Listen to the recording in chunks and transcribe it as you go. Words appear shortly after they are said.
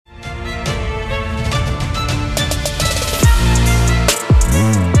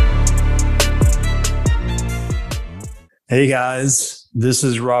Hey guys, this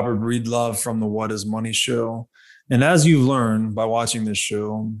is Robert Breedlove from the What is Money show. And as you've learned by watching this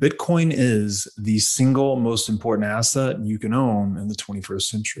show, Bitcoin is the single most important asset you can own in the 21st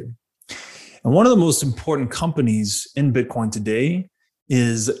century. And one of the most important companies in Bitcoin today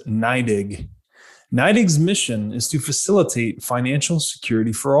is NYDIG. NYDIG's mission is to facilitate financial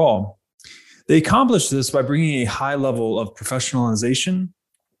security for all. They accomplish this by bringing a high level of professionalization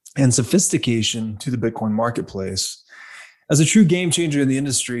and sophistication to the Bitcoin marketplace. As a true game changer in the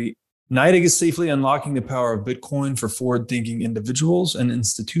industry, NYDIG is safely unlocking the power of Bitcoin for forward-thinking individuals and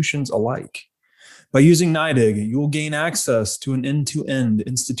institutions alike. By using NYDIG, you will gain access to an end-to-end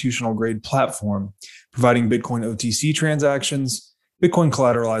institutional-grade platform, providing Bitcoin OTC transactions, Bitcoin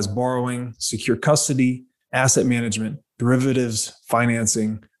collateralized borrowing, secure custody, asset management, derivatives,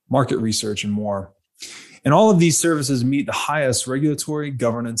 financing, market research, and more. And all of these services meet the highest regulatory,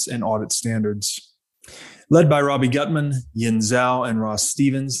 governance, and audit standards. Led by Robbie Gutman, Yin Zhao, and Ross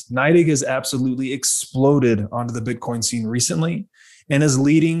Stevens, NYDIG has absolutely exploded onto the Bitcoin scene recently and is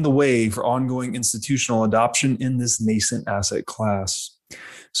leading the way for ongoing institutional adoption in this nascent asset class.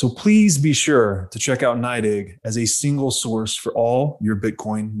 So please be sure to check out NYDIG as a single source for all your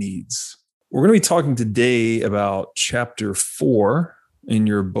Bitcoin needs. We're going to be talking today about chapter 4 in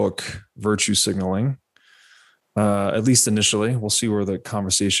your book, Virtue Signaling. At least initially, we'll see where the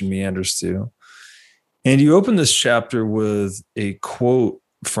conversation meanders to. And you open this chapter with a quote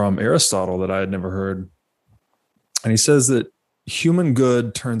from Aristotle that I had never heard. And he says that human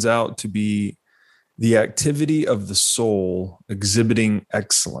good turns out to be the activity of the soul exhibiting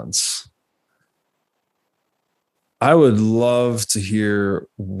excellence. I would love to hear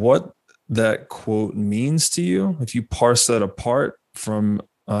what that quote means to you. If you parse that apart from,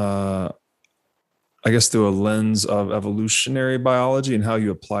 I guess, through a lens of evolutionary biology and how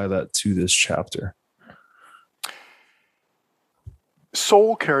you apply that to this chapter.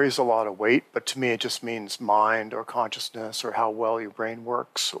 Soul carries a lot of weight, but to me it just means mind or consciousness or how well your brain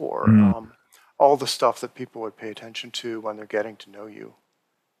works or all the stuff that people would pay attention to when they're getting to know you,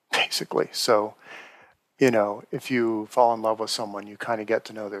 basically. So, if you fall in love with someone, you kind of get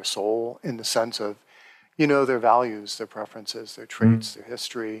to know their soul in the sense of, their values, their preferences, their traits, their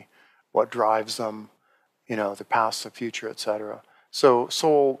history, what drives them, their past, their future, etc. So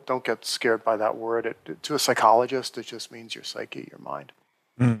soul, don't get scared by that word. To a psychologist, it just means your psyche, your mind.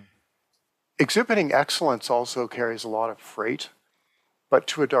 Exhibiting excellence also carries a lot of freight, but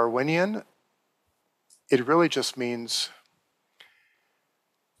to a Darwinian, it really just means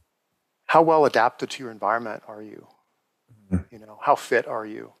how well adapted to your environment are you? How fit are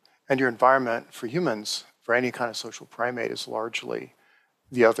you? And your environment for humans, for any kind of social primate, is largely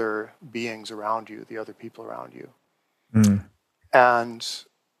the other beings around you, the other people around you. And,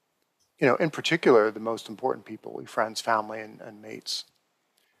 in particular, the most important people, your friends, family, and mates.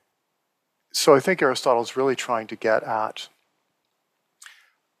 So I think Aristotle's really trying to get at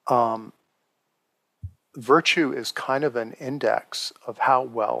virtue is kind of an index of how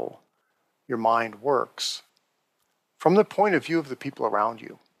well your mind works from the point of view of the people around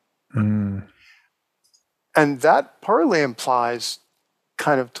you. And that partly implies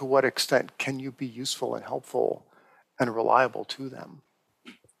kind of to what extent can you be useful and helpful and reliable to them.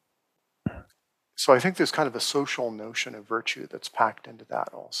 So I think there's kind of a social notion of virtue that's packed into that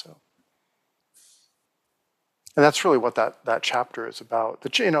also. And that's really what that chapter is about.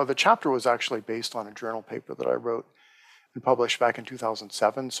 The chapter was actually based on a journal paper that I wrote and published back in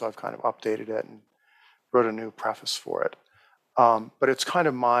 2007, so I've kind of updated it and wrote a new preface for it. But it's kind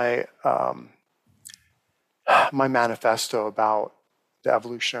of my manifesto about the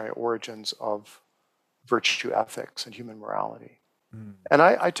evolutionary origins of virtue ethics and human morality. And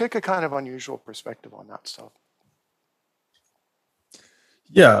I take a kind of unusual perspective on that stuff.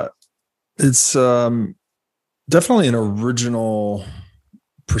 Yeah, it's definitely an original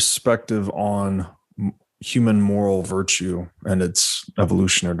perspective on human moral virtue and its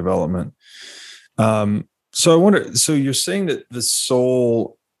evolutionary development. So I wonder, so you're saying that the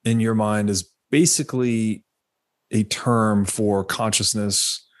soul in your mind is basically a term for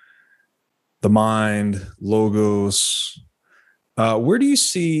consciousness, the mind, logos. Where do you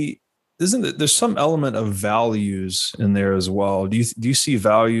see, isn't it, there's some element of values in there as well? Do you see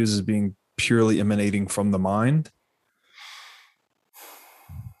values as being purely emanating from the mind?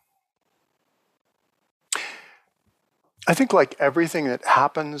 I think like everything that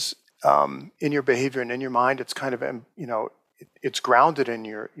happens in your behavior and in your mind, it's kind of, it's grounded in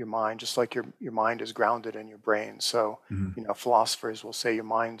your mind, just like your mind is grounded in your brain. So, philosophers will say your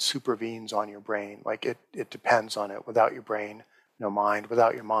mind supervenes on your brain, like it depends on it. Without your brain, no mind.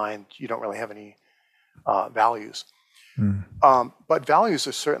 Without your mind, you don't really have any values. Mm. But values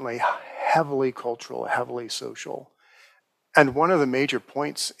are certainly heavily cultural, heavily social. And one of the major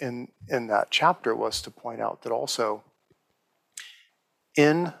points in that chapter was to point out that also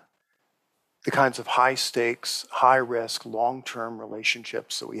in the kinds of high stakes, high risk, long-term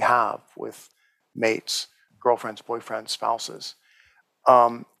relationships that we have with mates, girlfriends, boyfriends, spouses,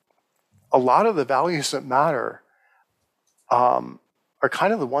 a lot of the values that matter are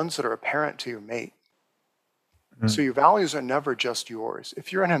kind of the ones that are apparent to your mate. So your values are never just yours.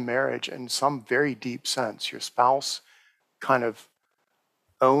 If you're in a marriage, in some very deep sense, your spouse kind of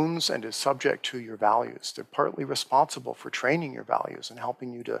owns and is subject to your values. They're partly responsible for training your values and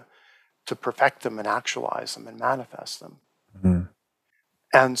helping you to perfect them and actualize them and manifest them. Mm.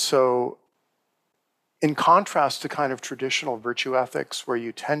 And so in contrast to kind of traditional virtue ethics, where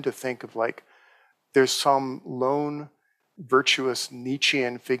you tend to think of like there's some lone virtuous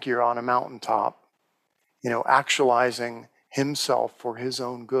Nietzschean figure on a mountaintop, actualizing himself for his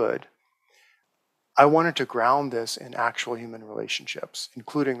own good, I wanted to ground this in actual human relationships,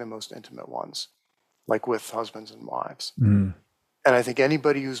 including the most intimate ones, like with husbands and wives. Mm. And I think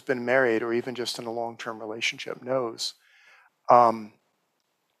anybody who's been married or even just in a long-term relationship knows,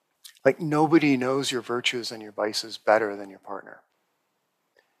 like nobody knows your virtues and your vices better than your partner.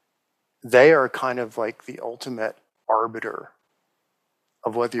 They are kind of like the ultimate arbiter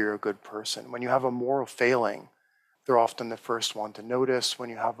of whether you're a good person. When you have a moral failing, they're often the first one to notice.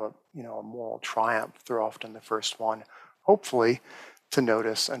 When you have a moral triumph, they're often the first one, hopefully, to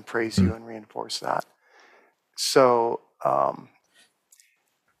notice and praise you and reinforce that. So,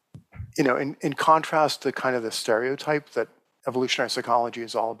 in contrast to kind of the stereotype that evolutionary psychology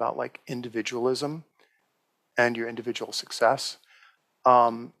is all about, like individualism and your individual success,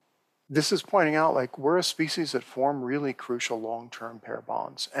 this is pointing out like we're a species that form really crucial long-term pair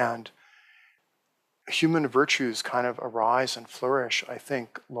bonds, and human virtues kind of arise and flourish, I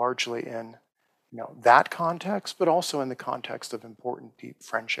think, largely in that context, but also in the context of important, deep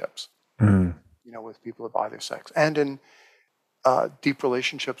friendships, with people of either sex, and in deep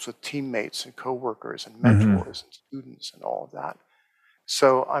relationships with teammates and coworkers and mentors and students and all of that.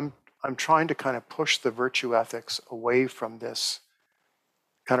 So I'm trying to kind of push the virtue ethics away from this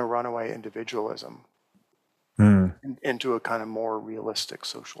kind of runaway individualism into a kind of more realistic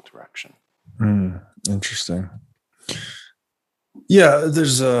social direction. Interesting. Yeah,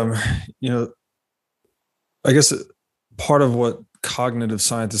 there's I guess part of what cognitive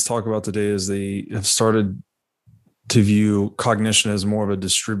scientists talk about today is they have started to view cognition as more of a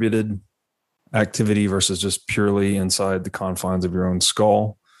distributed activity versus just purely inside the confines of your own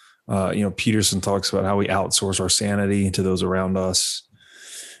skull. Peterson talks about how we outsource our sanity to those around us.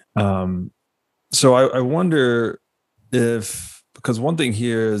 So I wonder if, because one thing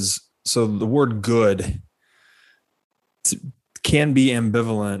here is, so the word good can be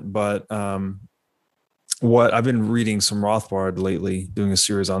ambivalent, but what I've been reading some Rothbard lately, doing a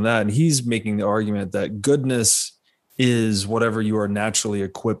series on that, and he's making the argument that goodness is whatever you are naturally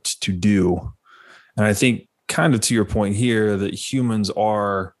equipped to do. And I think kind of to your point here that humans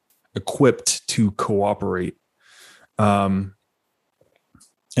are equipped to cooperate. And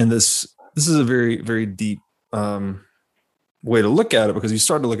this is a very, very deep way to look at it, because you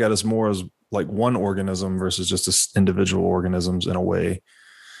start to look at us more as like one organism versus just individual organisms in a way.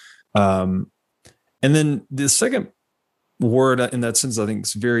 And then the second word in that sense, I think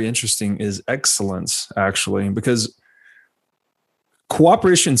is very interesting, is excellence, actually, because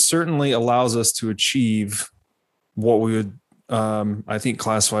cooperation certainly allows us to achieve what we would, I think,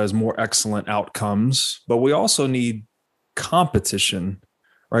 classify as more excellent outcomes. But we also need competition,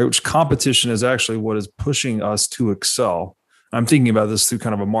 right? Which competition is actually what is pushing us to excel. I'm thinking about this through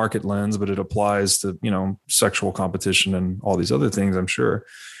kind of a market lens, but it applies to, sexual competition and all these other things, I'm sure.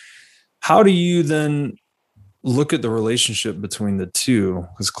 How do you then look at the relationship between the two?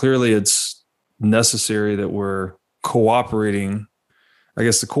 Because clearly it's necessary that we're cooperating. I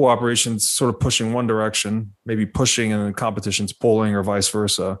guess the cooperation's sort of pushing one direction, maybe pushing, and then competition's pulling, or vice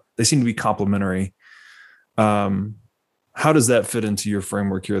versa. They seem to be complementary. How does that fit into your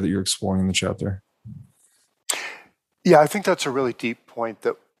framework here that you're exploring in the chapter? Yeah, I think that's a really deep point,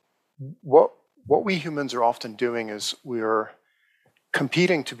 that what we humans are often doing is we're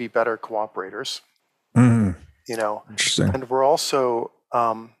competing to be better cooperators, Interesting. and we're also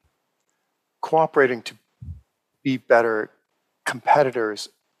cooperating to be better competitors,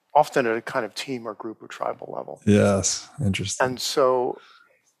 often at a kind of team or group or tribal level. Yes, interesting. And so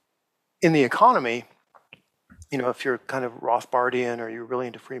in the economy, if you're kind of Rothbardian or you're really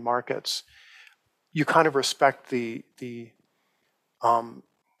into free markets, you kind of respect the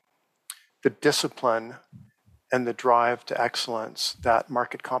discipline and the drive to excellence that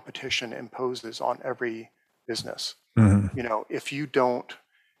market competition imposes on every business. If you don't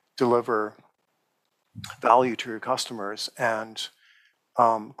deliver value to your customers and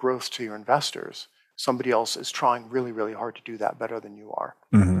growth to your investors, somebody else is trying really, really hard to do that better than you are.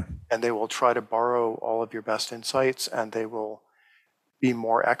 And they will try to borrow all of your best insights, and they will be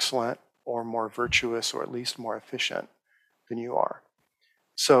more excellent or more virtuous or at least more efficient than you are.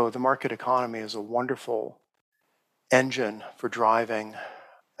 So the market economy is a wonderful engine for driving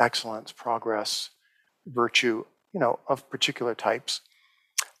excellence, progress, virtue, of particular types.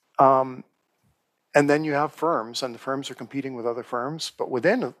 And then you have firms, and the firms are competing with other firms, but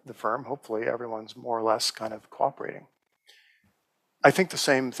within the firm, hopefully everyone's more or less kind of cooperating. I think the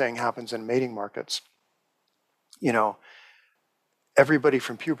same thing happens in mating markets. Everybody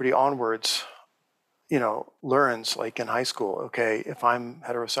from puberty onwards, learns, like in high school, okay, if I'm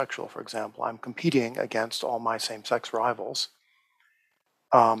heterosexual, for example, I'm competing against all my same-sex rivals.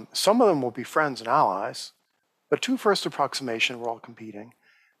 Some of them will be friends and allies, but to first approximation, we're all competing.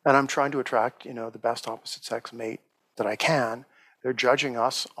 And I'm trying to attract, the best opposite sex mate that I can. They're judging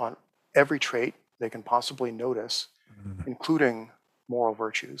us on every trait they can possibly notice, including moral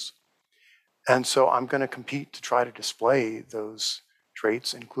virtues. And so I'm going to compete to try to display those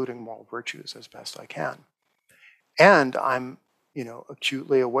traits, including moral virtues, as best I can. And I'm,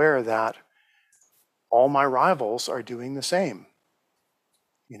 acutely aware that all my rivals are doing the same,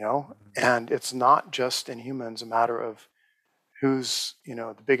 and it's not just in humans a matter of who's,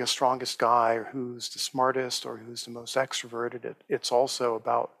 the biggest, strongest guy, or who's the smartest, or who's the most extroverted. It's also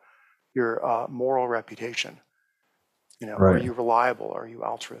about your moral reputation. Are you reliable? Are you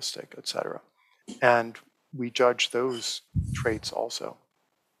altruistic, et cetera? And we judge those traits also.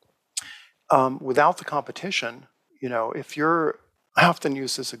 Without the competition, I often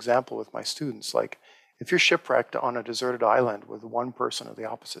use this example with my students, like if you're shipwrecked on a deserted island with one person of the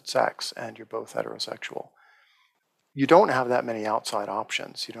opposite sex and you're both heterosexual, you don't have that many outside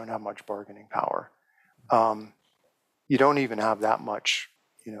options. You don't have much bargaining power. You don't even have that much,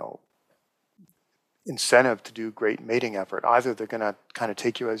 incentive to do great mating effort. Either they're going to kind of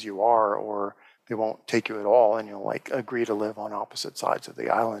take you as you are, or they won't take you at all, and you'll agree to live on opposite sides of the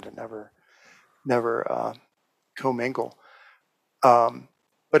island and never commingle.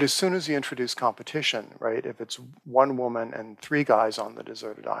 But as soon as you introduce competition, right? If it's one woman and three guys on the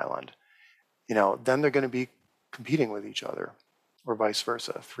deserted island, then they're going to be competing with each other, or vice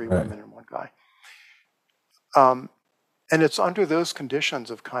versa, three women and one guy. And it's under those conditions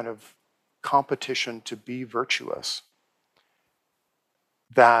of kind of competition to be virtuous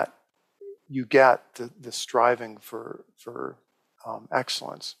that you get the striving for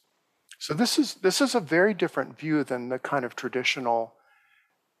excellence. So this is a very different view than the kind of traditional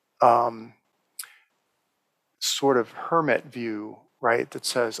sort of hermit view, right? That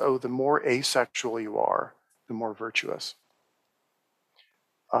says, oh, the more asexual you are, the more virtuous.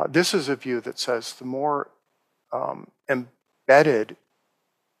 This is a view that says the more embedded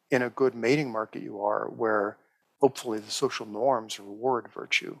in a good mating market you are, where hopefully the social norms reward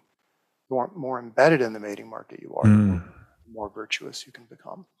virtue, the more embedded in the mating market you are, the more virtuous you can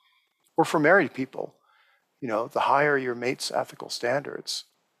become. Or for married people, the higher your mate's ethical standards,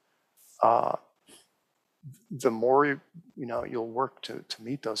 the more you'll work to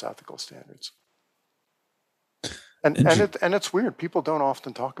meet those ethical standards. And it's weird. People don't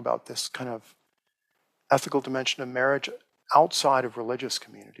often talk about this kind of ethical dimension of marriage outside of religious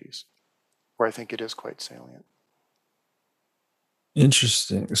communities, where I think it is quite salient.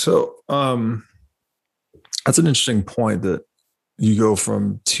 Interesting. So that's an interesting point, that you go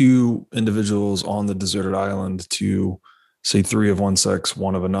from two individuals on the deserted island to, say, three of one sex,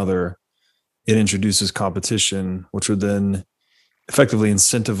 one of another. It introduces competition, which would then effectively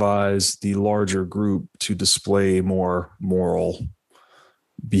incentivize the larger group to display more moral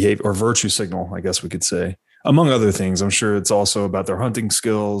behavior, or virtue signal, I guess we could say, among other things. I'm sure it's also about their hunting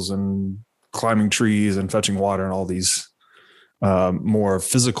skills and climbing trees and fetching water and all these more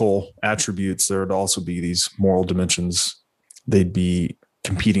physical attributes. There would also be these moral dimensions they'd be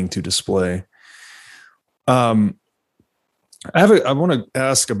competing to display. I want to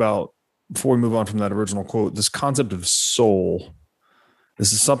ask about, before we move on from that original quote, this concept of soul.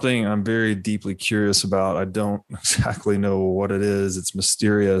 This is something I'm very deeply curious about. I don't exactly know what it is. It's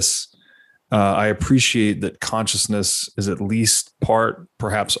mysterious. I appreciate that consciousness is at least part,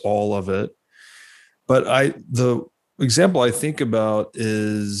 perhaps all of it. But the example I think about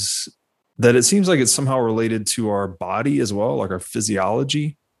is that it seems like it's somehow related to our body as well, like our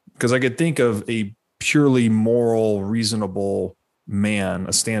physiology. Because I could think of a purely moral, reasonable man,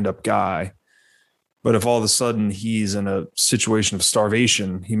 a stand-up guy, But if all of a sudden he's in a situation of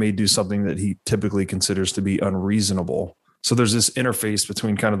starvation, he may do something that he typically considers to be unreasonable. So there's this interface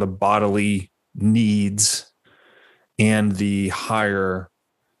between kind of the bodily needs and the higher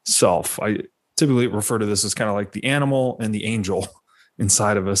self. I typically refer to this as kind of like the animal and the angel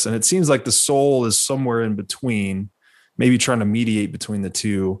inside of us. And it seems like the soul is somewhere in between, maybe trying to mediate between the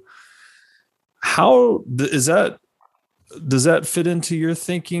two. How is that? Does that fit into your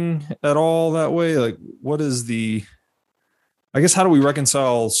thinking at all that way? Like, what is I guess, how do we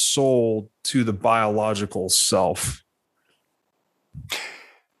reconcile soul to the biological self?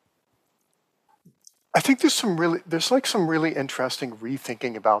 I think there's like some really interesting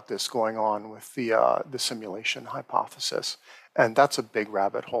rethinking about this going on with the simulation hypothesis, and that's a big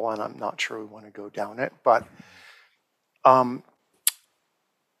rabbit hole, and I'm not sure we want to go down it. But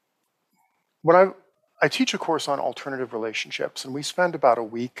when I teach a course on alternative relationships, and we spend about a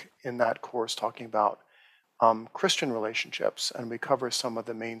week in that course talking about Christian relationships, and we cover some of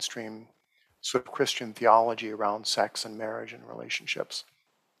the mainstream sort of Christian theology around sex and marriage and relationships.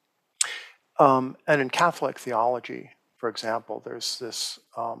 And in Catholic theology, for example, there's this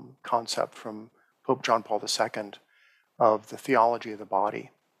concept from Pope John Paul II of the theology of the body.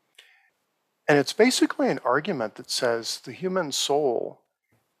 And it's basically an argument that says the human soul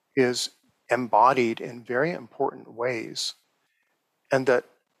is embodied in very important ways, and that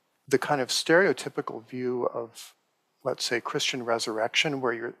the kind of stereotypical view of, let's say, Christian resurrection,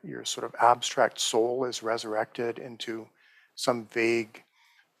 where your sort of abstract soul is resurrected into some vague,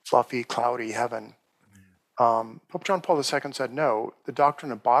 fluffy, cloudy heaven. Pope John Paul II said, no, the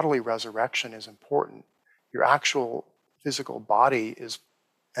doctrine of bodily resurrection is important. Your actual physical body is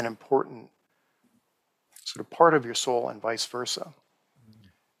an important sort of part of your soul, and vice versa.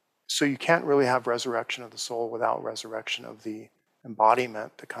 So you can't really have resurrection of the soul without resurrection of the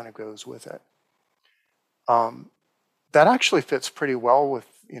embodiment that kind of goes with it. That actually fits pretty well with,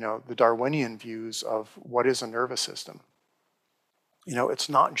 the Darwinian views of what is a nervous system. It's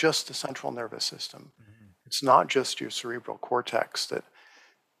not just the central nervous system. It's not just your cerebral cortex that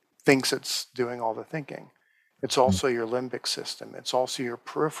thinks it's doing all the thinking. It's also your limbic system. It's also your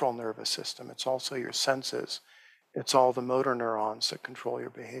peripheral nervous system. It's also your senses. It's all the motor neurons that control your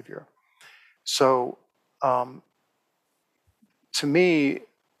behavior. So to me,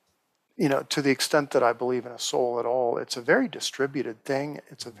 to the extent that I believe in a soul at all, it's a very distributed thing.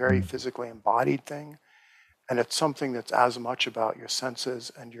 It's a very physically embodied thing. And it's something that's as much about your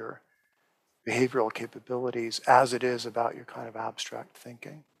senses and your behavioral capabilities as it is about your kind of abstract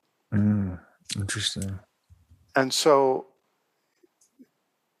thinking. Interesting. And so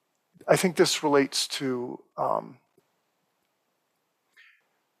I think this relates to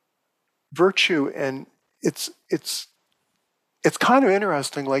virtue, and it's kind of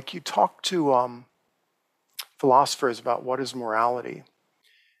interesting. Like, you talk to philosophers about what is morality,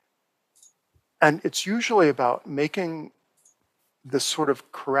 and it's usually about making the sort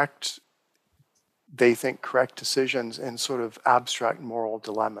of correct decisions in sort of abstract moral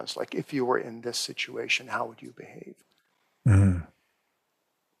dilemmas. Like, if you were in this situation, how would you behave?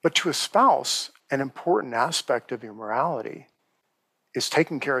 But to espouse, an important aspect of your morality is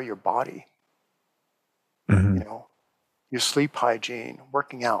taking care of your body. Your sleep hygiene,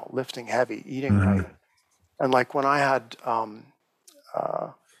 working out, lifting heavy, eating right. And like when I had,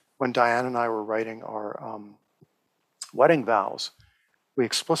 when Diane and I were writing our wedding vows, we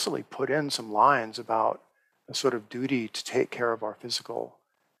explicitly put in some lines about a sort of duty to take care of our physical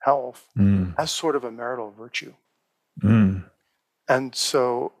health as sort of a marital virtue. And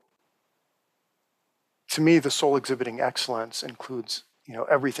so, to me, the soul exhibiting excellence includes,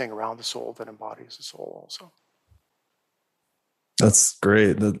 everything around the soul that embodies the soul also. That's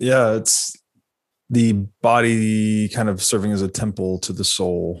great. It's the body kind of serving as a temple to the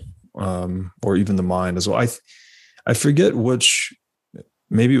soul, or even the mind as well. I forget which,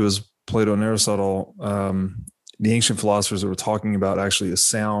 maybe it was Plato and Aristotle, the ancient philosophers that were talking about actually a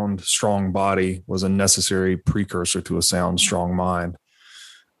sound, strong body was a necessary precursor to a sound, strong mind,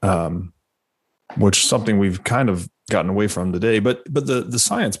 which is something we've kind of gotten away from today. But the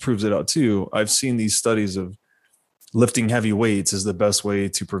science proves it out too. I've seen these studies of lifting heavy weights is the best way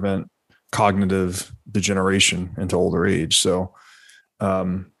to prevent cognitive degeneration into older age. So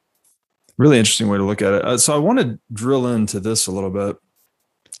really interesting way to look at it. So I want to drill into this a little bit.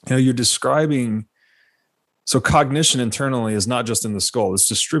 You're describing, so cognition internally is not just in the skull, it's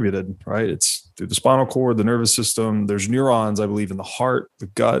distributed, right? It's through the spinal cord, the nervous system. There's neurons, I believe, in the heart, the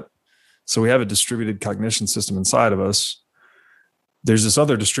gut. So we have a distributed cognition system inside of us. There's this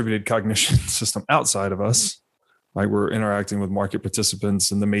other distributed cognition system outside of us. Like we're interacting with market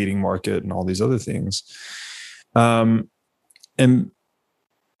participants in the mating market and all these other things. And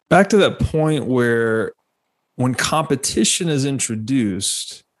back to that point where when competition is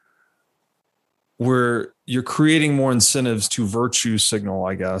introduced, where you're creating more incentives to virtue signal,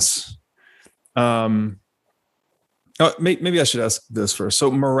 I guess. Maybe I should ask this first.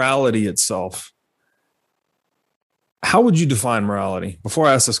 So morality itself, how would you define morality? Before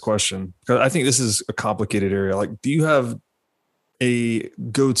I ask this question, because I think this is a complicated area. Like, do you have a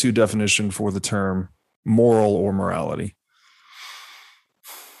go-to definition for the term moral or morality?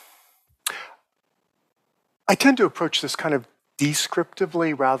 I tend to approach this kind of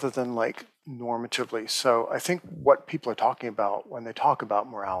descriptively rather than like normatively. So I think what people are talking about when they talk about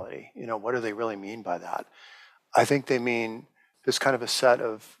morality, what do they really mean by that? I think they mean this kind of a set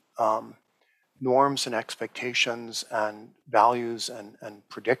of norms and expectations and values and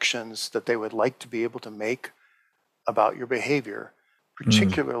predictions that they would like to be able to make about your behavior,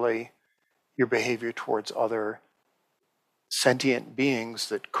 particularly your behavior towards other sentient beings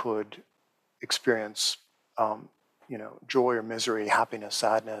that could experience joy or misery, happiness,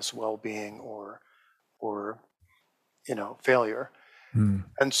 sadness, well-being, or failure.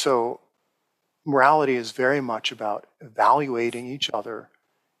 And so morality is very much about evaluating each other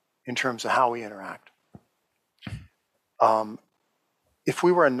in terms of how we interact. If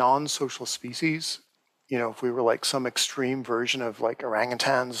we were a non-social species, if we were like some extreme version of like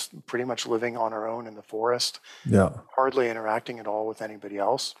orangutans, pretty much living on our own in the forest, hardly interacting at all with anybody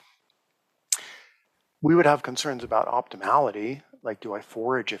else, we would have concerns about optimality. Like, do I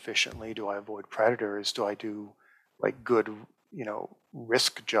forage efficiently? Do I avoid predators? Do I do like good,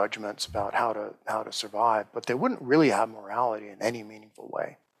 risk judgments about how to survive? But they wouldn't really have morality in any meaningful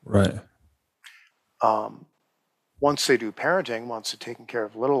way. Right. Once they do parenting, once they're taking care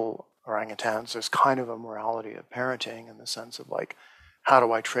of little orangutans, there's kind of a morality of parenting in the sense of like, how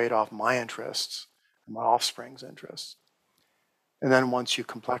do I trade off my interests and my offspring's interests? And then once you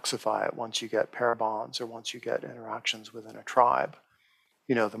complexify it, once you get pair bonds or once you get interactions within a tribe,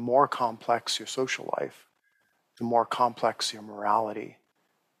 the more complex your social life, the more complex your morality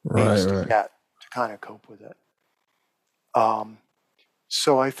needs to get to kind of cope with it.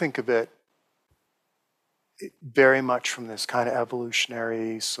 So I think of it very much from this kind of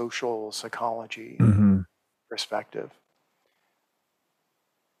evolutionary social psychology perspective.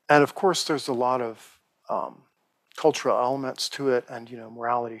 And of course, there's a lot of cultural elements to it, and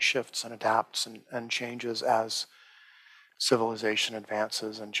morality shifts and adapts and changes as civilization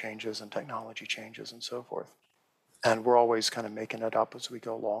advances and changes and technology changes and so forth. And we're always kind of making it up as we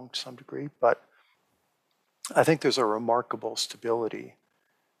go along to some degree. But I think there's a remarkable stability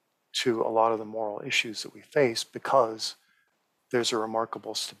to a lot of the moral issues that we face because there's a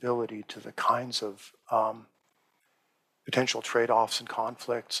remarkable stability to the kinds of potential trade-offs and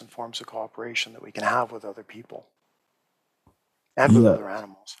conflicts and forms of cooperation that we can have with other people and with other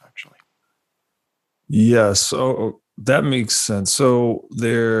animals, actually. Yes. So that makes sense. So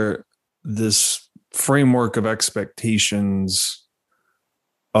this framework of expectations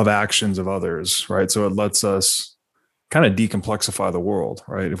of actions of others, right? So it lets us kind of decomplexify the world,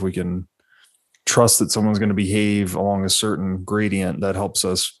 right? If we can trust that someone's going to behave along a certain gradient, that helps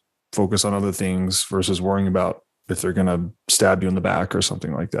us focus on other things versus worrying about if they're going to stab you in the back or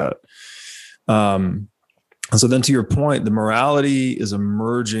something like that. So then to your point, the morality is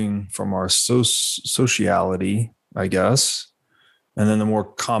emerging from our sociality, I guess. And then the more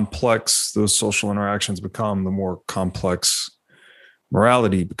complex those social interactions become, the more complex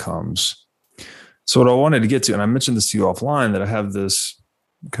morality becomes. So what I wanted to get to, and I mentioned this to you offline, that I have this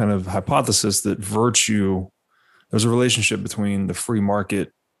kind of hypothesis that virtue, there's a relationship between the free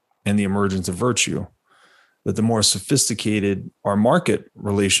market and the emergence of virtue, that the more sophisticated our market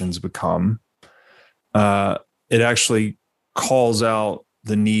relations become, it actually calls out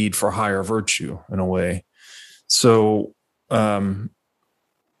the need for higher virtue in a way. So, for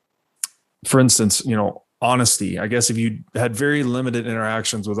instance, honesty. I guess if you had very limited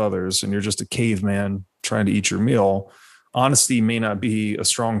interactions with others and you're just a caveman trying to eat your meal, honesty may not be a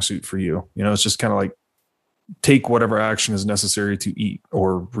strong suit for you. It's just kind of like take whatever action is necessary to eat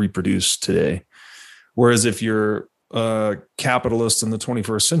or reproduce today. Whereas if you're a capitalist in the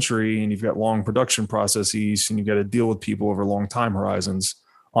 21st century and you've got long production processes and you've got to deal with people over long time horizons,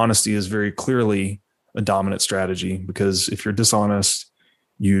 honesty is very clearly a dominant strategy, because if you're dishonest,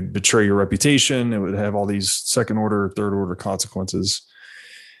 you'd betray your reputation. It would have all these second order, third order consequences.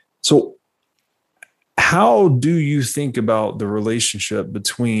 So how do you think about the relationship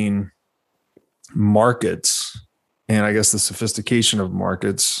between markets and I guess the sophistication of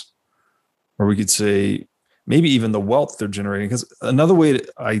markets, or we could say maybe even the wealth they're generating. Because another way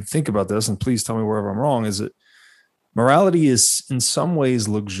I think about this, and please tell me wherever I'm wrong, is that morality is in some ways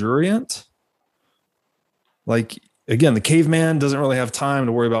luxuriant. Like, again, the caveman doesn't really have time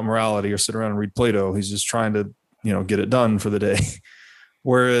to worry about morality or sit around and read Plato. He's just trying to, get it done for the day.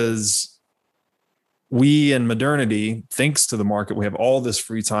 Whereas we in modernity, thanks to the market, we have all this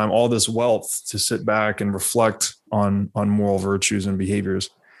free time, all this wealth to sit back and reflect on moral virtues and behaviors.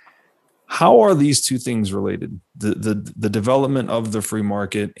 How are these two things related? The development of the free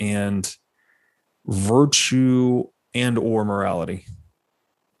market and virtue and or morality?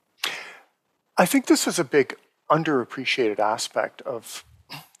 I think this is a big underappreciated aspect of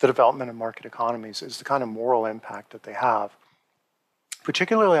the development of market economies, is the kind of moral impact that they have,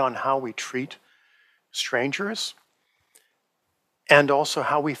 particularly on how we treat strangers and also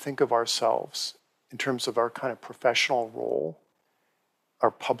how we think of ourselves in terms of our kind of professional role,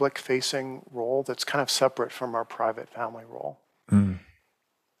 our public facing role that's kind of separate from our private family role. Mm.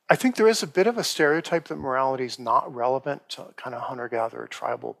 I think there is a bit of a stereotype that morality is not relevant to kind of hunter-gatherer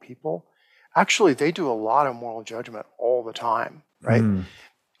tribal people. Actually, they do a lot of moral judgment all the time, right? Mm.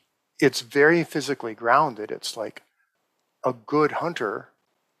 It's very physically grounded. It's like a good hunter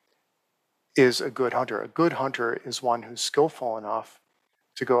is a good hunter. A good hunter is one who's skillful enough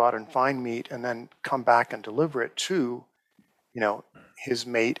to go out and find meat and then come back and deliver it to, his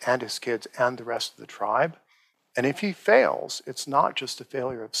mate and his kids and the rest of the tribe. And if he fails, it's not just a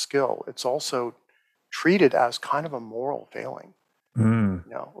failure of skill. It's also treated as kind of a moral failing. Mm.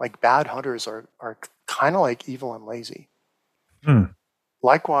 Like bad hunters are kind of like evil and lazy. Mm.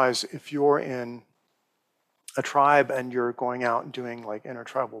 Likewise, if you're in a tribe and you're going out and doing like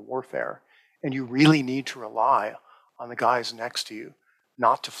intertribal warfare, and you really need to rely on the guys next to you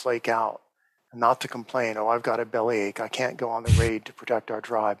not to flake out and not to complain, oh, I've got a bellyache, I can't go on the raid to protect our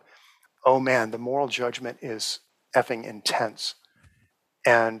tribe. Oh man, the moral judgment is effing intense.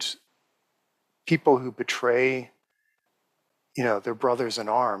 And people who betray, their brothers in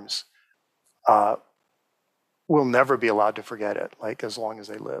arms will never be allowed to forget it, like as long as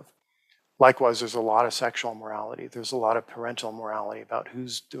they live. Likewise, there's a lot of sexual morality. There's a lot of parental morality about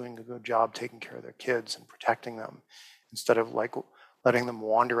who's doing a good job taking care of their kids and protecting them instead of like letting them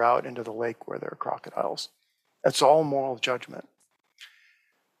wander out into the lake where there are crocodiles. That's all moral judgment.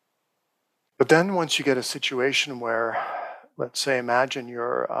 But then once you get a situation where, let's say, imagine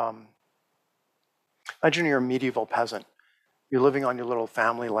you're a medieval peasant. You're living on your little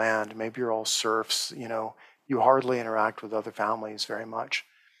family land. Maybe you're all serfs. You hardly interact with other families very much.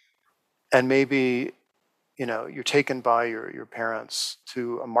 And maybe, you're taken by your parents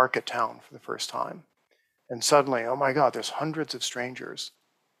to a market town for the first time. And suddenly, oh my God, there's hundreds of strangers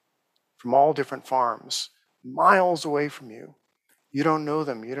from all different farms, miles away from you. You don't know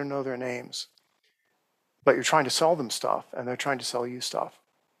them. You don't know their names. But you're trying to sell them stuff, and they're trying to sell you stuff.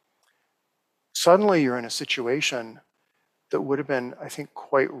 Suddenly, you're in a situation that would have been, I think,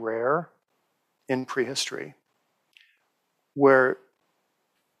 quite rare in prehistory, where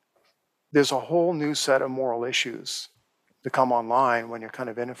there's a whole new set of moral issues that come online when you're kind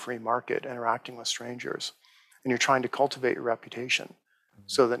of in a free market interacting with strangers, and you're trying to cultivate your reputation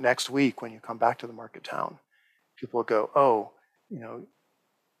so that next week when you come back to the market town, people will go, oh,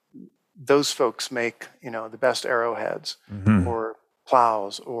 those folks make, the best arrowheads or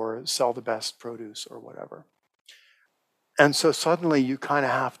plows or sell the best produce or whatever. And so suddenly you kind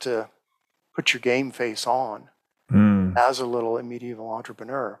of have to put your game face on as a little medieval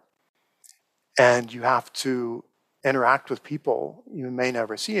entrepreneur. And you have to interact with people you may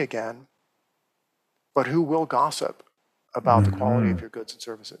never see again, but who will gossip about the quality of your goods and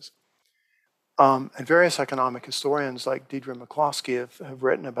services. And various economic historians like Deirdre McCloskey have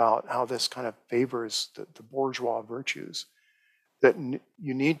written about how this kind of favors the bourgeois virtues, that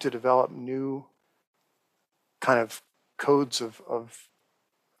you need to develop new kind of codes of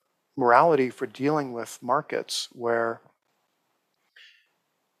morality for dealing with markets where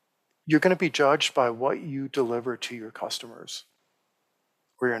you're going to be judged by what you deliver to your customers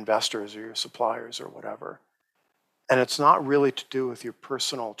or your investors or your suppliers or whatever. And it's not really to do with your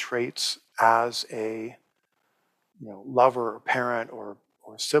personal traits as a lover or parent or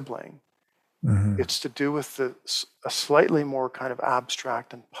sibling. It's to do with a slightly more kind of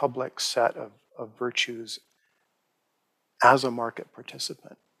abstract and public set of virtues as a market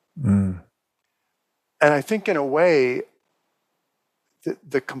participant. And I think in a way,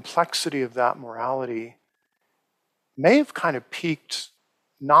 the complexity of that morality may have kind of peaked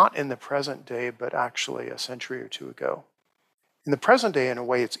not in the present day, but actually a century or two ago. In the present day, in a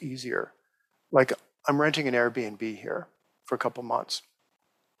way, it's easier. Like I'm renting an Airbnb here for a couple months.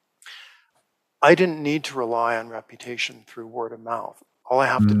 I didn't need to rely on reputation through word of mouth. All I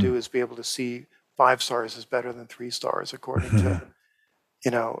have to do is be able to see 5 stars is better than 3 stars according to,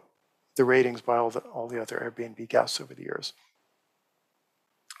 you know, the ratings by all the other Airbnb guests over the years.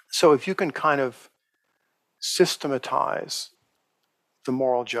 So if you can kind of systematize the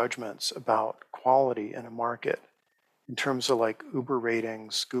moral judgments about quality in a market in terms of like Uber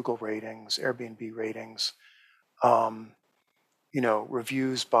ratings, Google ratings, Airbnb ratings,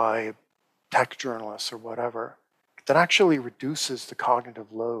 reviews by tech journalists or whatever, that actually reduces the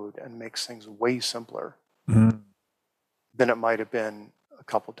cognitive load and makes things way simpler than it might have been a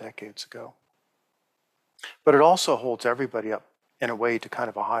couple decades ago. But it also holds everybody up in a way to kind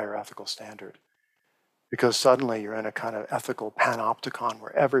of a higher ethical standard, because suddenly you're in a kind of ethical panopticon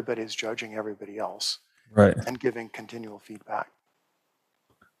where everybody's judging everybody else, right, and giving continual feedback.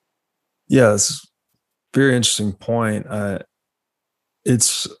 yes, very interesting point.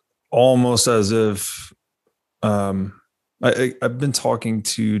 It's almost as if I've been talking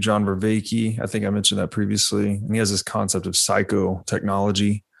to John Vervaeke. I think I mentioned that previously, and he has this concept of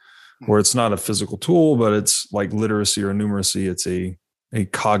psychotechnology, where it's not a physical tool, but it's like literacy or numeracy. It's a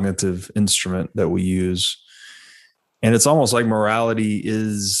cognitive instrument that we use. And it's almost like morality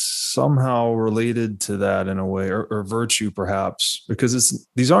is somehow related to that in a way, or virtue perhaps, because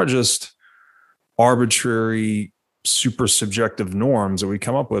these aren't just arbitrary, super subjective norms that we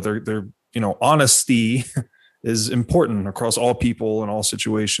come up with. They're honesty is important across all people and all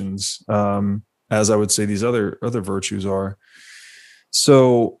situations, as I would say these other virtues are.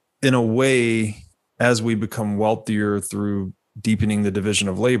 So in a way, as we become wealthier through deepening the division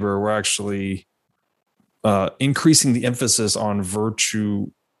of labor, we're actually increasing the emphasis on virtue,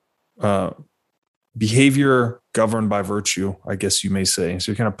 behavior governed by virtue, I guess you may say.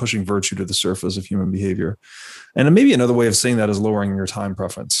 So you're kind of pushing virtue to the surface of human behavior. And maybe another way of saying that is lowering your time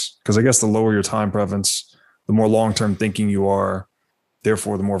preference, because I guess the lower your time preference, the more long-term thinking you are,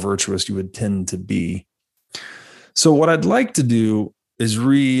 therefore the more virtuous you would tend to be. So what I'd like to do is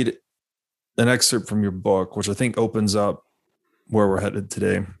read an excerpt from your book, which I think opens up where we're headed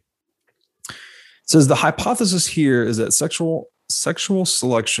today. It says, the hypothesis here is that sexual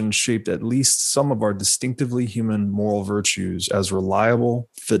selection shaped at least some of our distinctively human moral virtues as reliable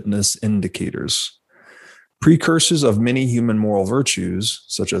fitness indicators. Precursors of many human moral virtues,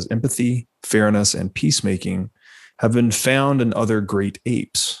 such as empathy, fairness, and peacemaking, have been found in other great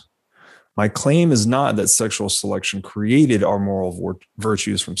apes. My claim is not that sexual selection created our moral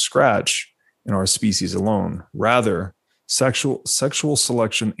virtues from scratch in our species alone. Rather, sexual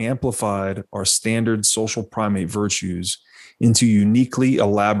selection amplified our standard social primate virtues into uniquely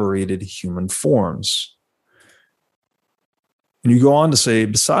elaborated human forms. And you go on to say,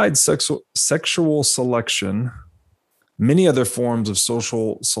 besides sexual selection, many other forms of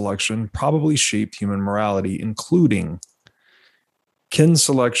social selection probably shaped human morality, including kin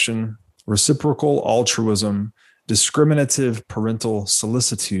selection, reciprocal altruism, discriminative parental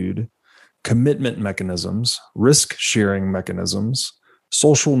solicitude, commitment mechanisms, risk-sharing mechanisms,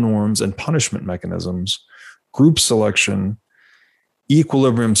 social norms and punishment mechanisms, group selection,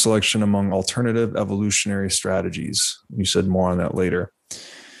 equilibrium selection among alternative evolutionary strategies. You said more on that later.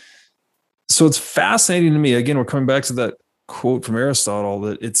 So it's fascinating to me. Again, we're coming back to that quote from Aristotle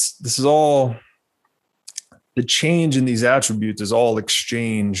that this is all, the change in these attributes is all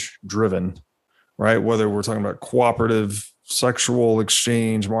exchange driven, right? Whether we're talking about cooperative sexual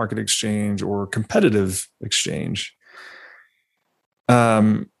exchange, market exchange, or competitive exchange.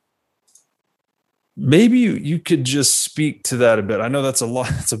 Maybe you could just speak to that a bit. I know that's a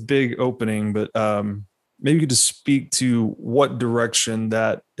lot. It's a big opening, but maybe you could just speak to what direction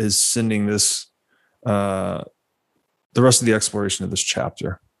that is sending this, the rest of the exploration of this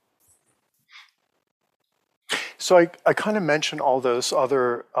chapter. So I kind of mentioned all those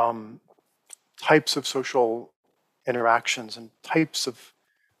other types of social interactions and types of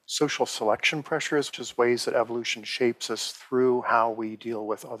social selection pressures, which is ways that evolution shapes us through how we deal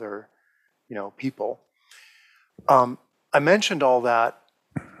with other, people. I mentioned all that,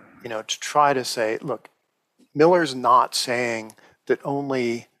 to try to say, look, Miller's not saying that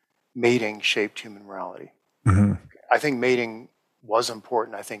only mating shaped human morality. Mm-hmm. I think mating was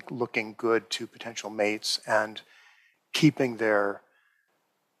important. I think looking good to potential mates and keeping their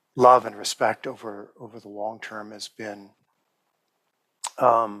love and respect over the long term has been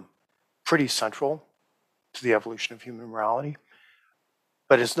pretty central to the evolution of human morality.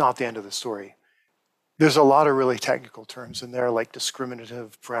 But it's not the end of the story. There's a lot of really technical terms in there, like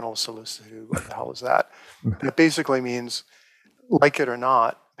discriminative parental solicitude. What the hell is that? That basically means, like it or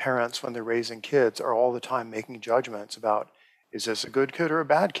not, parents, when they're raising kids, are all the time making judgments about, is this a good kid or a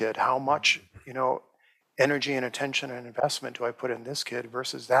bad kid? How much, energy and attention and investment do I put in this kid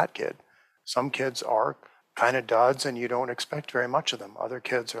versus that kid? Some kids are kind of duds and you don't expect very much of them. Other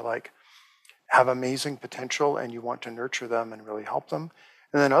kids are like, have amazing potential and you want to nurture them and really help them.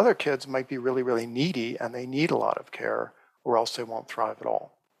 And then other kids might be really, really needy and they need a lot of care or else they won't thrive at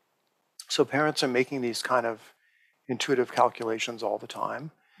all. So parents are making these kind of intuitive calculations all the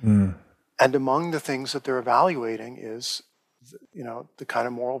time. And among the things that they're evaluating is, the kind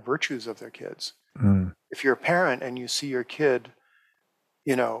of moral virtues of their kids. If you're a parent and you see your kid,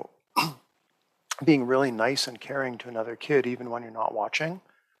 being really nice and caring to another kid, even when you're not watching,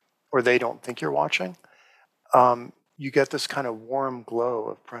 or they don't think you're watching, you get this kind of warm glow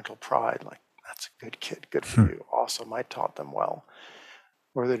of parental pride, like, that's a good kid, good for you, awesome, I taught them well.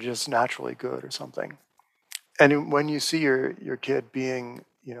 Or they're just naturally good or something. And when you see your kid being,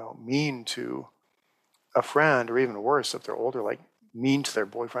 mean to a friend, or even worse, if they're older, like mean to their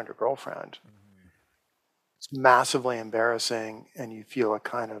boyfriend or girlfriend, it's massively embarrassing, and you feel a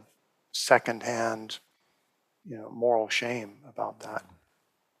kind of secondhand, moral shame about that.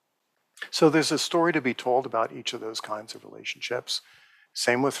 So there's a story to be told about each of those kinds of relationships.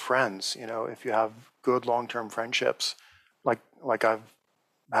 Same with friends. If you have good long-term friendships, like I've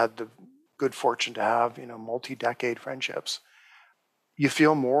had the good fortune to have, multi-decade friendships, you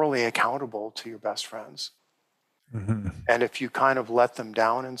feel morally accountable to your best friends. And if you kind of let them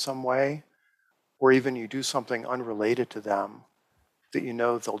down in some way, or even you do something unrelated to them that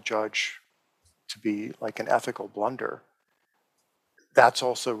they'll judge to be like an ethical blunder, that's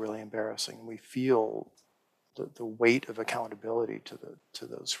also really embarrassing. We feel the weight of accountability to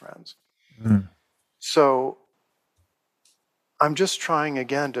those friends. So I'm just trying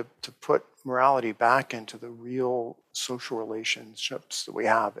again to put morality back into the real social relationships that we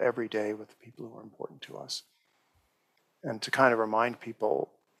have every day with the people who are important to us. And to kind of remind people,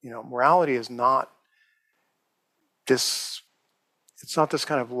 morality is not this, it's not this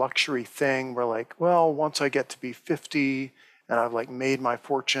kind of luxury thing where like, well, once I get to be 50 and I've like made my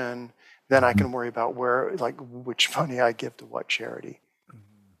fortune, then I can worry about which money I give to what charity.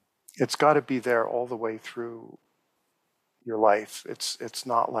 It's got to be there all the way through your life. It's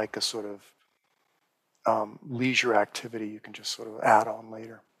not like a sort of leisure activity you can just sort of add on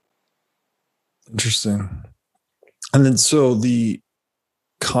later. Interesting. And then so the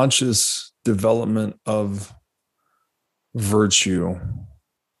conscious development of virtue,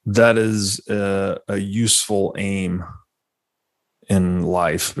 that is a useful aim in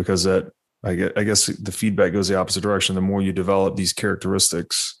life, because that, I guess the feedback goes the opposite direction. The more you develop these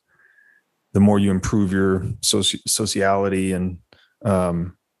characteristics, the more you improve your sociality and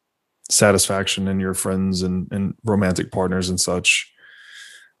satisfaction in your friends and romantic partners and such,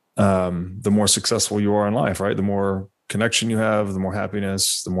 the more successful you are in life, right? The more connection you have, the more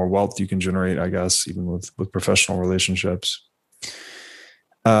happiness, the more wealth you can generate, I guess, even with professional relationships.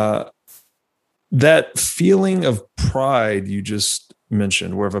 That feeling of pride you just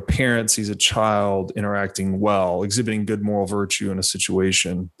mentioned, where if a parent sees a child interacting well, exhibiting good moral virtue in a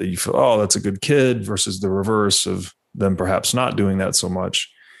situation, that you feel, oh, that's a good kid, versus the reverse of them perhaps not doing that so much.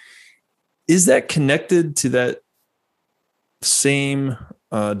 Is that connected to that same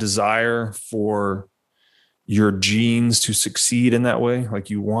desire for your genes to succeed in that way? Like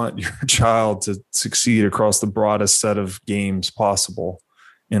you want your child to succeed across the broadest set of games possible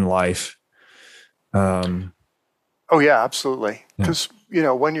in life. Oh yeah, absolutely. Because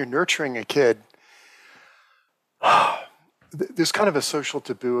when you're nurturing a kid, there's kind of a social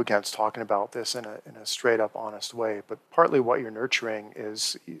taboo against talking about this in a straight up honest way. But partly what you're nurturing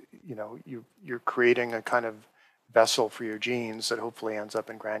is, you're creating a kind of vessel for your genes that hopefully ends up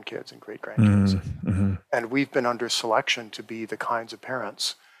in grandkids and great grandkids. And we've been under selection to be the kinds of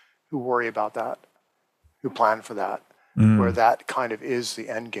parents who worry about that, who plan for that, where that kind of is the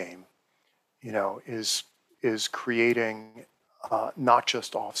end game. Is creating not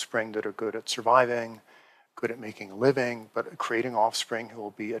just offspring that are good at surviving, good at making a living, but creating offspring who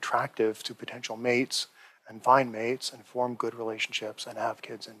will be attractive to potential mates and find mates and form good relationships and have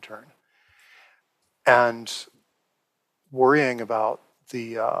kids in turn. And worrying about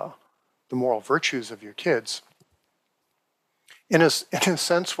the moral virtues of your kids, in a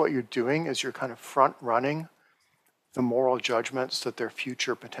sense, what you're doing is you're kind of front running the moral judgments that their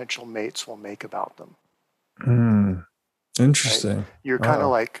future potential mates will make about them. Interesting. Right? You're kind of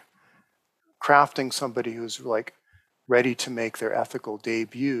like crafting somebody who's like ready to make their ethical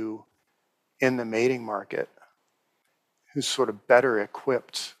debut in the mating market, who's sort of better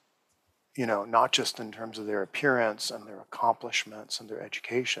equipped, not just in terms of their appearance and their accomplishments and their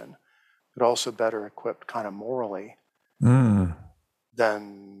education, but also better equipped kind of morally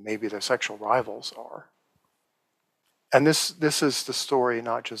than maybe their sexual rivals are. And this is the story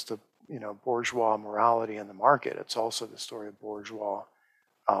not just of bourgeois morality in the market. It's also the story of bourgeois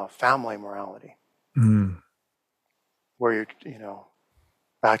family morality, where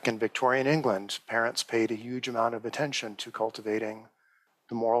back in Victorian England, parents paid a huge amount of attention to cultivating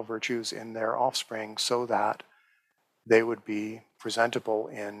the moral virtues in their offspring so that they would be presentable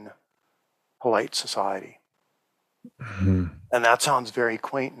in polite society. And that sounds very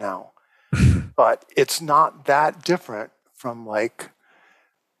quaint now, but it's not that different from like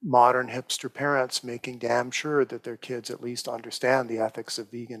modern hipster parents making damn sure that their kids at least understand the ethics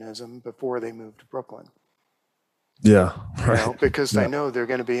of veganism before they move to Brooklyn. Yeah, right. Because they know they're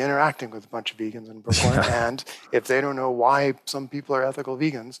going to be interacting with a bunch of vegans in Brooklyn. Yeah. And if they don't know why some people are ethical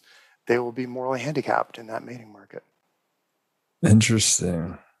vegans, they will be morally handicapped in that mating market.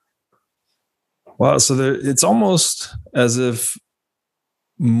 Interesting. Wow. So it's almost as if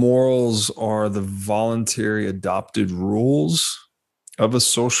morals are the voluntary adopted rules of a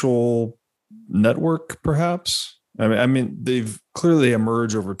social network, perhaps. I mean, they've clearly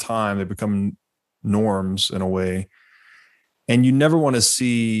emerged over time. They become norms in a way. And you never want to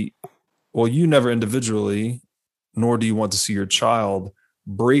see, well, you never individually, nor do you want to see your child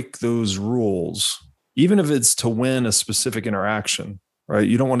break those rules, even if it's to win a specific interaction, right?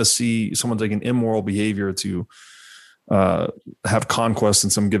 You don't want to see someone taking immoral behavior to have conquest in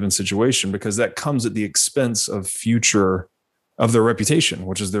some given situation, because that comes at the expense of their reputation,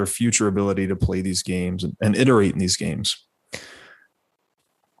 which is their future ability to play these games and iterate in these games.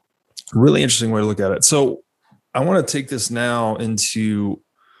 Really interesting way to look at it. So I want to take this now into,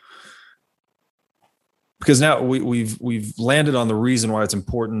 because now we've landed on the reason why it's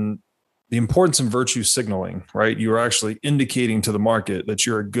important, the importance of virtue signaling, right? You're actually indicating to the market that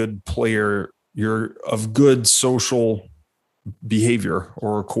you're a good player, you're of good social behavior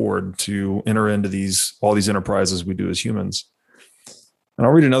or accord to enter into all these enterprises we do as humans. And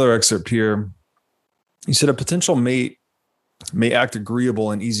I'll read another excerpt here. He said, a potential mate may act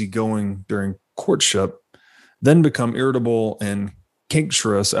agreeable and easygoing during courtship, then become irritable and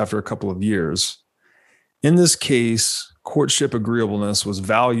cankerous after a couple of years. In this case, courtship agreeableness was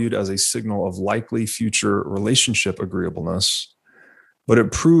valued as a signal of likely future relationship agreeableness, but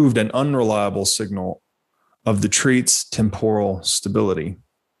it proved an unreliable signal of the trait's temporal stability.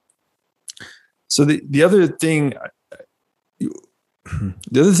 So the other thing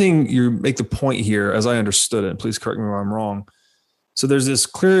you make the point here, as I understood it, and please correct me if I'm wrong. So there's this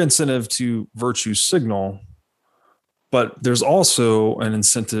clear incentive to virtue signal, but there's also an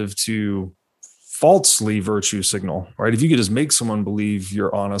incentive to falsely virtue signal, right? If you could just make someone believe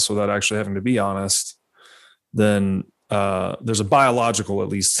you're honest without actually having to be honest, then there's a biological, at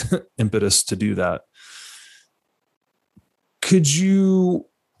least, impetus to do that. Could you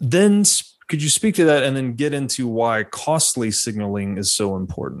speak to that and then get into why costly signaling is so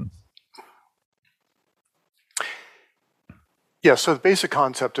important? Yeah, so the basic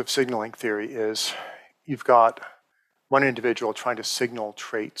concept of signaling theory is you've got one individual trying to signal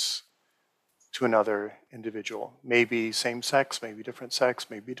traits to another individual, maybe same sex, maybe different sex,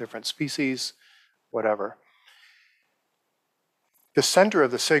 maybe different species, whatever. The sender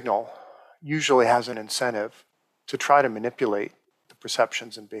of the signal usually has an incentive to try to manipulate the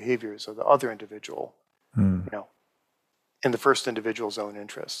perceptions and behaviors of the other individual, in the first individual's own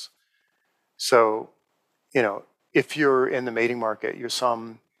interests. So, if you're in the mating market, you're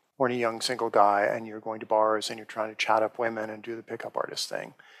some horny young single guy and you're going to bars and you're trying to chat up women and do the pickup artist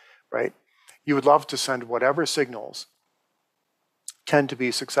thing, right? You would love to send whatever signals tend to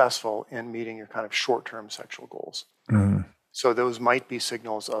be successful in meeting your kind of short-term sexual goals. So those might be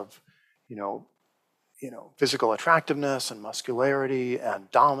signals of, physical attractiveness and muscularity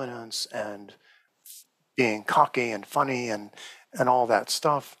and dominance and being cocky and funny and all that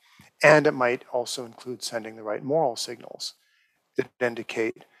stuff. And it might also include sending the right moral signals that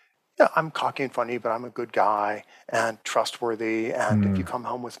indicate, yeah, I'm cocky and funny, but I'm a good guy and trustworthy. And if you come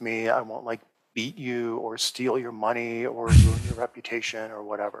home with me, I won't beat you or steal your money or ruin your reputation or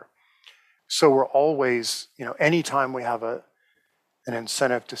whatever. So we're always, anytime we have an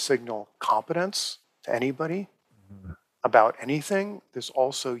incentive to signal competence to anybody about anything, there's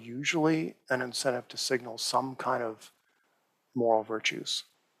also usually an incentive to signal some kind of moral virtues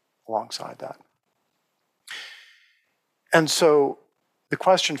alongside that. And so the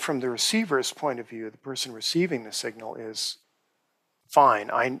question from the receiver's point of view, the person receiving the signal, is, fine,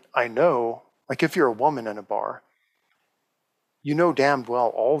 I know, if you're a woman in a bar, you know damned well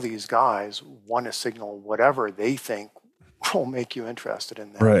all these guys want to signal whatever they think will make you interested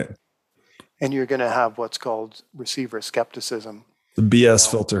in them. Right. And you're going to have what's called receiver skepticism, The BS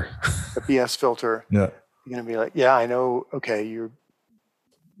filter. The BS filter. Yeah. You're going to be like, yeah, I know. Okay, you're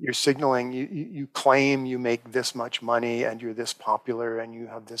signaling. You claim you make this much money and you're this popular and you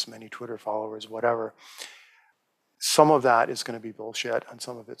have this many Twitter followers, whatever. Some of that is going to be bullshit and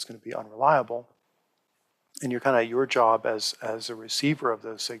some of it's going to be unreliable. And your job as a receiver of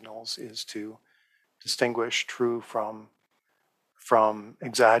those signals is to distinguish true from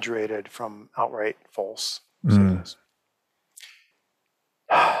exaggerated, from outright false signals.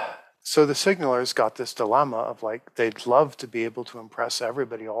 So the signalers got this dilemma of like, they'd love to be able to impress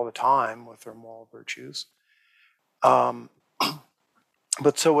everybody all the time with their moral virtues. But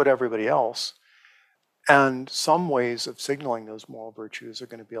so would everybody else. And some ways of signaling those moral virtues are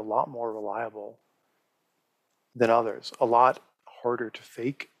going to be a lot more reliable than others, a lot harder to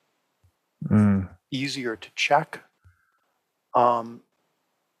fake, easier to check. And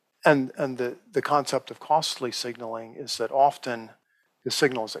the concept of costly signaling is that often the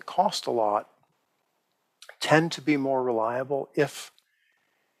signals that cost a lot tend to be more reliable if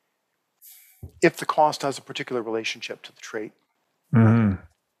the cost has a particular relationship to the trait. Mm-hmm.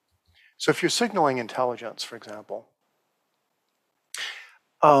 So if you're signaling intelligence, for example,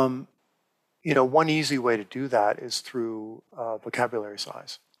 one easy way to do that is through vocabulary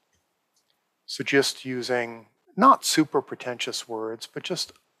size. So just using not super pretentious words, but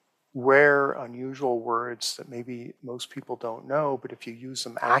just rare, unusual words that maybe most people don't know, but if you use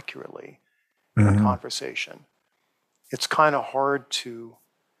them accurately in a conversation, it's kind of hard to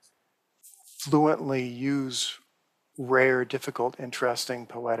fluently use rare, difficult, interesting,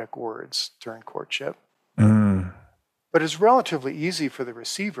 poetic words during courtship. But it's relatively easy for the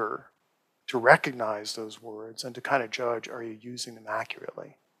receiver to recognize those words and to kind of judge, are you using them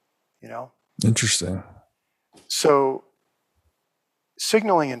accurately? Interesting. So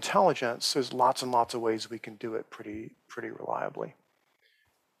signaling intelligence, there's lots and lots of ways we can do it pretty reliably.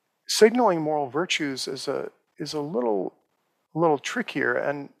 Signaling moral virtues is a little trickier,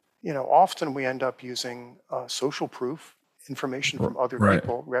 and often we end up using social proof, information from other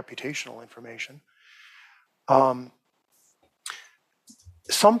people, reputational information.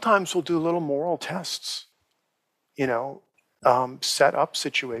 Sometimes we'll do little moral tests, set up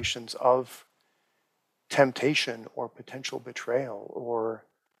situations of temptation or potential betrayal, or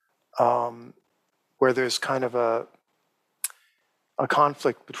where there's kind of a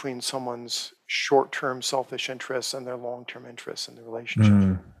conflict between someone's short-term selfish interests and their long-term interests in the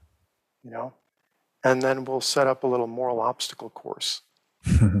relationship. And then we'll set up a little moral obstacle course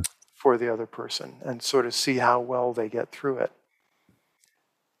for the other person and sort of see how well they get through it.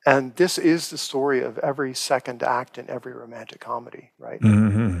 And this is the story of every second act in every romantic comedy, right?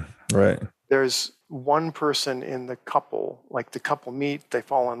 Right. There's one person in the couple, like the couple meet, they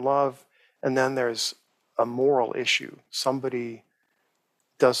fall in love, and then there's a moral issue. Somebody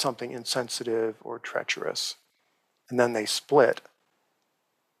does something insensitive or treacherous, and then they split,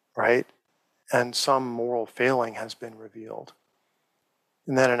 right? And some moral failing has been revealed.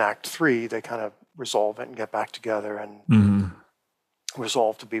 And then in Act 3, they kind of resolve it and get back together and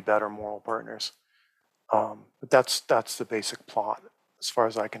resolve to be better moral partners. But that's the basic plot, as far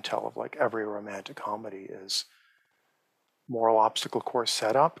as I can tell, of like every romantic comedy is moral obstacle course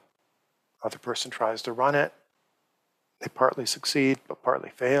set up. Other person tries to run it. They partly succeed, but partly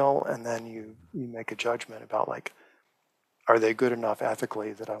fail. And then you make a judgment about like, are they good enough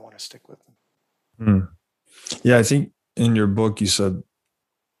ethically that I want to stick with them? Yeah, I think in your book you said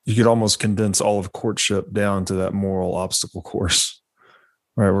you could almost condense all of courtship down to that moral obstacle course,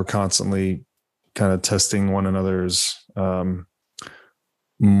 right? We're constantly kind of testing one another's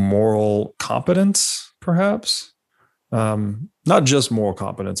moral competence, perhaps. Not just moral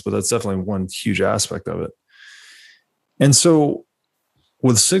competence, but that's definitely one huge aspect of it. And so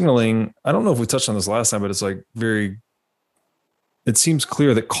with signaling, I don't know if we touched on this last time, but it's like it seems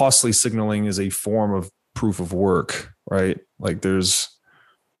clear that costly signaling is a form of proof of work, right? Like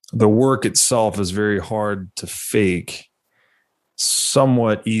the work itself is very hard to fake,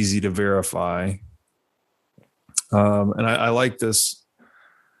 somewhat easy to verify. And I like this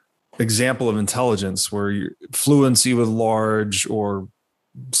example of intelligence where your fluency with large or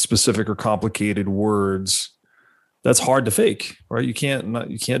specific or complicated words, that's hard to fake, right? You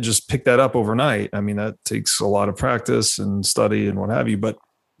can't just pick that up overnight. I mean, that takes a lot of practice and study and what have you, but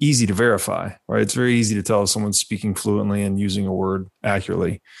easy to verify, right? It's very easy to tell if someone's speaking fluently and using a word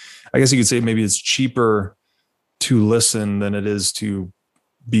accurately. I guess you could say maybe it's cheaper to listen than it is to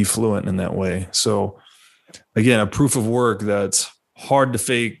be fluent in that way. So again, a proof of work that's hard to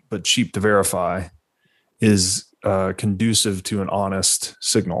fake but cheap to verify is conducive to an honest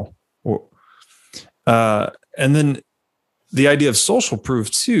signal. And then the idea of social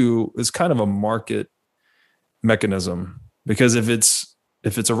proof too is kind of a market mechanism, because if it's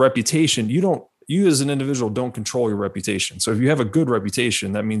a reputation, you as an individual don't control your reputation. So if you have a good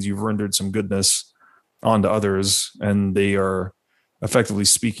reputation, that means you've rendered some goodness onto others, and they are effectively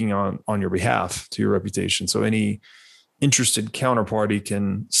speaking on your behalf to your reputation. So any interested counterparty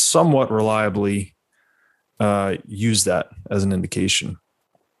can somewhat reliably use that as an indication.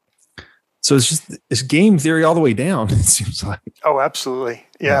 So it's game theory all the way down. It seems like. Oh, absolutely.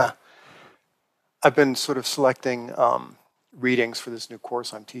 Yeah. I've been sort of selecting readings for this new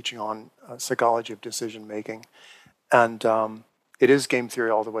course I'm teaching on psychology of decision making. And it is game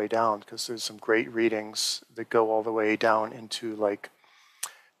theory all the way down, because there's some great readings that go all the way down into like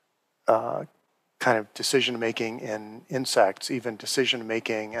kind of decision making in insects, even decision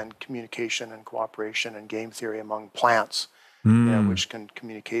making and communication and cooperation and game theory among plants, which can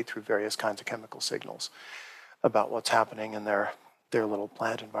communicate through various kinds of chemical signals about what's happening in their little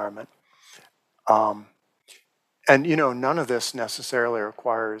plant environment. And none of this necessarily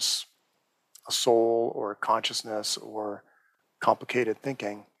requires a soul or consciousness or complicated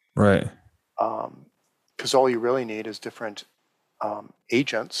thinking, Right. Because all you really need is different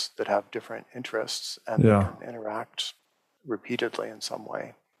agents that have different interests and Yeah. they can interact repeatedly in some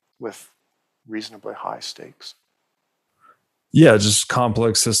way with reasonably high stakes. Yeah, just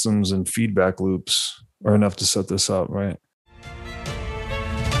complex systems and feedback loops are enough to set this up, right?